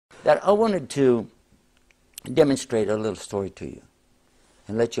that I wanted to demonstrate a little story to you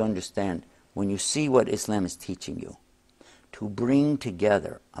and let you understand when you see what Islam is teaching you. To bring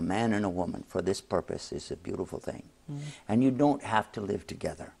together a man and a woman for this purpose is a beautiful thing. And you don't have to live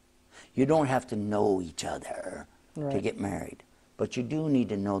together. You don't have to know each other to get married. But you do need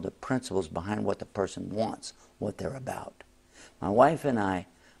to know the principles behind what the person wants, what they're about. My wife and I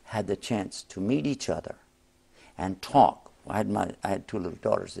had the chance to meet each other and talk. I had two little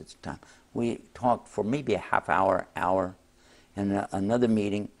daughters at the time. We talked for maybe a half hour, and another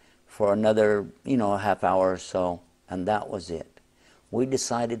meeting for another, a half hour or so, and that was it. We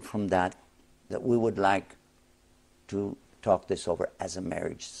decided from that we would like to talk this over as a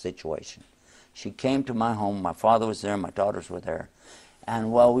marriage situation. She came to my home. My father was there. My daughters were there.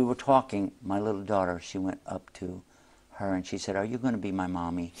 And while we were talking, my little daughter, she went up to her and she said, "Are you going to be my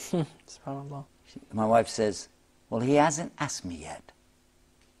mommy?" SubhanAllah. My wife says, "Well, he hasn't asked me yet."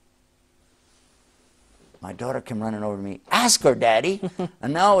 My daughter came running over to me, "Ask her, Daddy."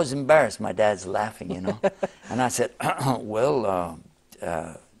 And now I was embarrassed. My dad's laughing, And I said, "Well,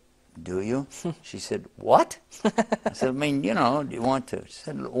 do you?" She said, "What?" I said, "I mean, do you want to?" She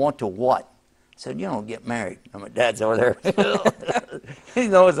said, "Want to what?" I said, "Get married." And my dad's over there. He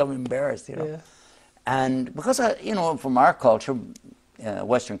knows I'm embarrassed, Yeah. And because, from our culture,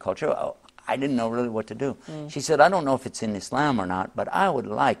 Western culture, I didn't know really what to do. She said, "I don't know if it's in Islam or not, but I would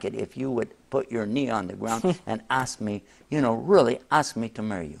like it if you would put your knee on the ground and ask me, really ask me to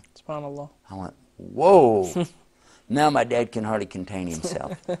marry you." SubhanAllah. I went, whoa. Now my dad can hardly contain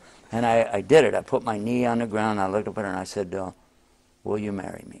himself. And I did it. I put my knee on the ground. I looked up at her and I said, "Will you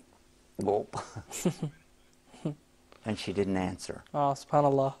marry me?" Whoop. And she didn't answer. Oh,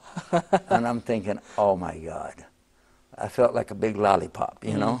 SubhanAllah. And I'm thinking, oh my God. I felt like a big lollipop,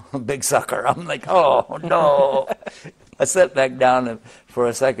 a big sucker. I'm like, oh no. I sat back down for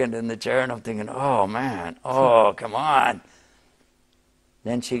a second in the chair and I'm thinking, oh man, oh come on.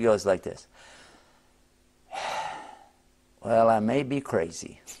 Then she goes like this. "Well, I may be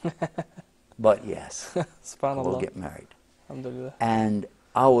crazy, but yes, SubhanAllah. we'll get married." Alhamdulillah. And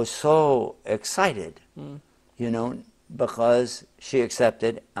I was so excited, because she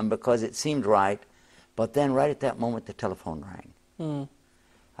accepted and because it seemed right. But then right at that moment, the telephone rang.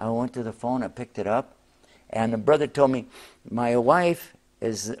 I went to the phone, I picked it up, and the brother told me, "My wife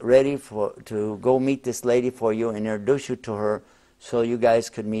is ready to go meet this lady for you and introduce you to her so you guys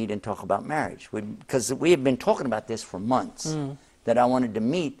could meet and talk about marriage." Because we had been talking about this for months, that I wanted to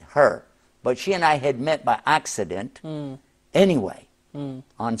meet her. But she and I had met by accident anyway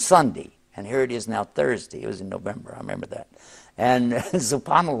on Sunday. And here it is now Thursday. It was in November, I remember that. And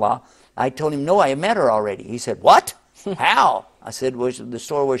subhanAllah, I told him, "No, I met her already." He said, "What? How?" I said, "Was the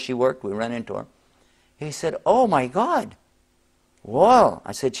store where she worked, we ran into her." He said, "Oh my God." "Well,"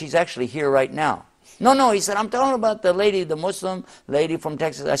 I said, "she's actually here right now." No, he said, "I'm talking about the lady, the Muslim lady from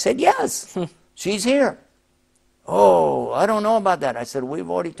Texas." I said, "Yes, she's here." "Oh, I don't know about that." I said, "We've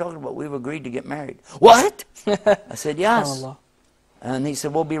already talked about, we've agreed to get married." "What?" I said, "Yes." SubhanAllah. And he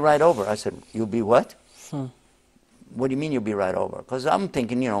said, "We'll be right over." I said, "You'll be what?" "What do you mean you'll be right over?" Because I'm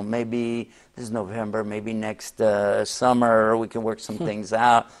thinking, maybe this is November, maybe next summer we can work some things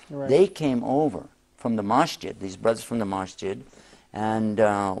out. Right. They came over from the masjid, these brothers from the masjid, and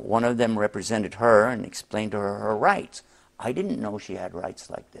one of them represented her and explained to her her rights. I didn't know she had rights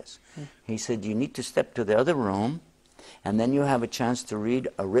like this. He said, "You need to step to the other room, and then you have a chance to read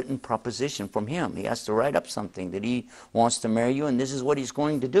a written proposition from him. He has to write up something that he wants to marry you, and this is what he's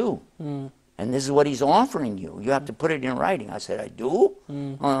going to do. And this is what he's offering you. You have to put it in writing." I said, "I do?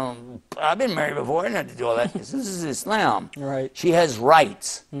 I've been married before. I didn't have to do all that." This is Islam. Right. She has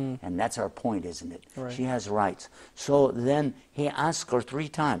rights. And that's our point, isn't it? Right. She has rights. So then he asked her 3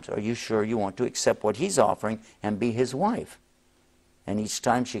 times, "Are you sure you want to accept what he's offering and be his wife?" And each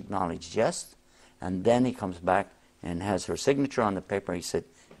time she acknowledged yes. And then he comes back and has her signature on the paper. He said,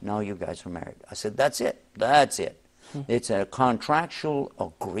 "Now you guys are married." I said, "That's it. That's it." It's a contractual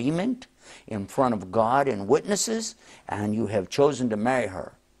agreement in front of God and witnesses, and you have chosen to marry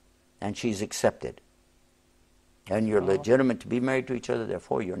her, and she's accepted. And you're legitimate to be married to each other,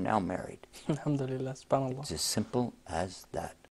 therefore you're now married. Alhamdulillah. SubhanAllah. It's as simple as that.